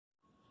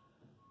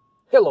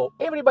Hello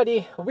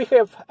everybody, we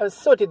have a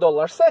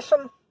 $30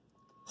 session,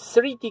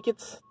 3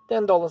 tickets,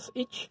 $10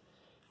 each,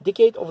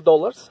 decade of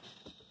dollars,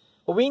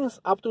 wins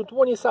up to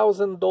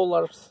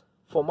 $20,000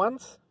 for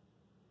months,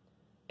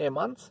 a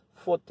month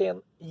for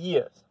 10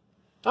 years.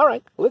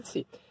 Alright, let's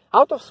see.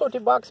 Out of 30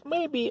 bucks,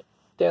 maybe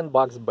 10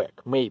 bucks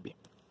back, maybe.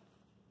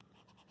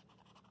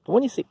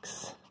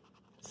 26,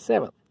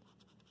 7,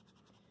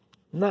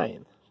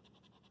 9,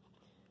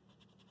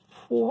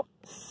 4,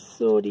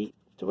 30,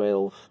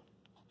 12,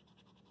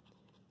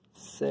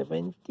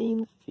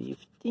 17,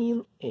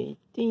 15,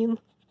 18,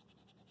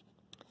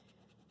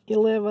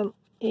 11,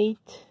 8,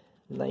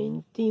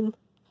 19,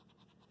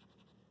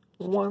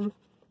 1,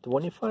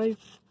 25,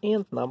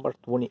 and number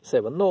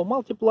 27. No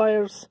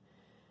multipliers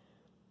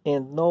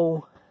and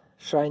no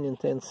shining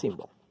 10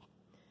 symbol.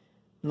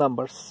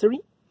 Number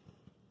 3,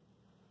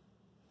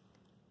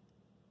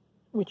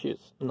 which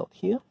is not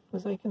here,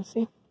 as I can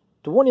see.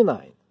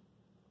 29.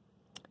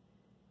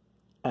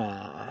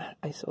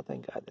 I thought I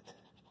got it.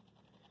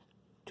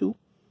 2,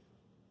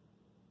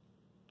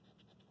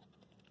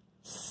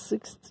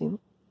 16,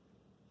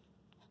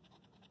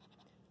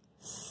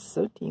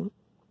 13,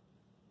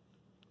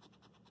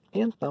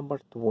 and number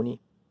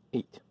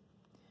 28.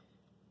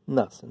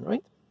 Nothing,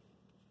 right?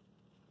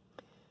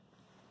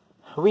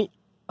 We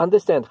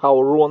understand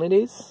how wrong it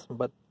is,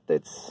 but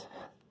that's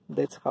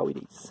how it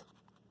is.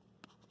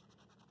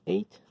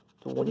 8,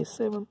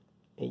 27,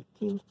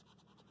 18,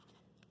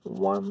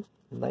 1,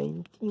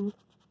 19,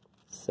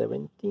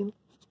 17,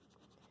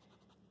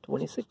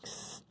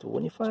 26,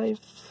 25,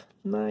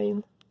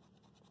 9,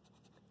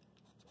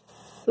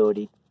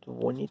 30,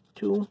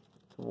 22,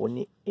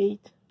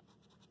 28,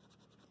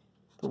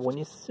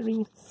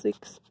 23,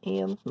 6,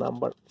 and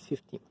number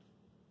 15.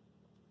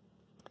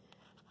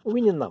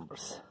 Winning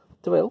numbers: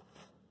 12,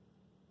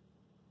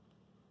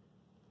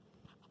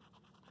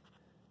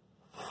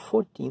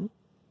 14,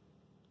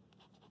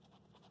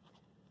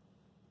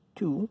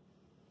 2,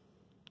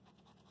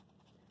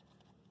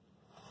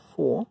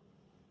 4,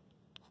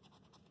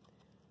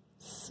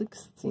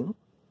 16,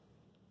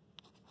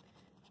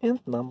 and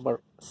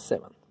number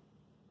 7.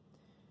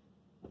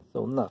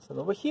 So nothing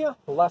over here.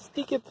 Last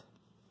ticket.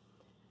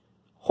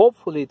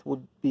 Hopefully it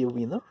would be a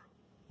winner.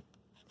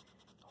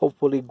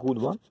 Hopefully a good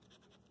one.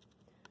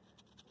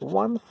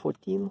 1,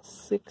 14,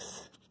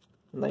 6,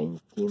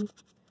 19,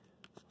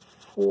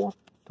 4,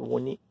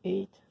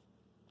 28,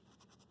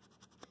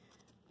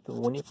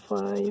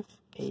 25,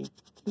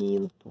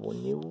 18,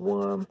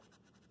 21,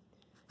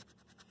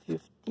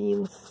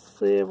 15,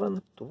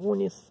 7,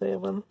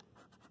 27,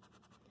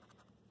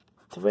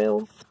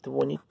 12,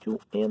 22,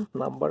 and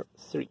number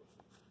 3.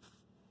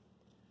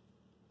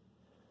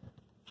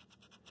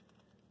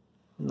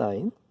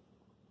 9,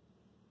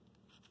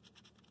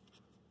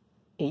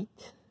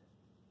 8,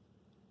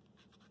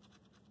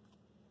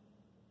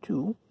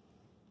 2,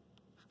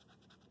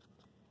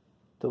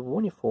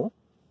 24,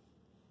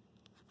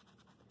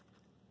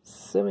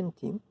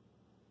 17,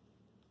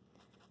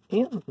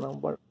 and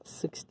number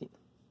 16.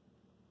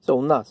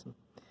 So nothing.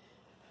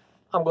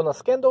 I'm gonna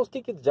scan those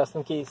tickets just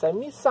in case I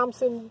miss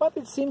something, but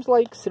it seems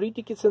like 3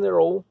 tickets in a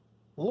row,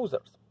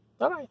 losers.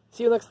 Alright,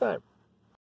 see you next time.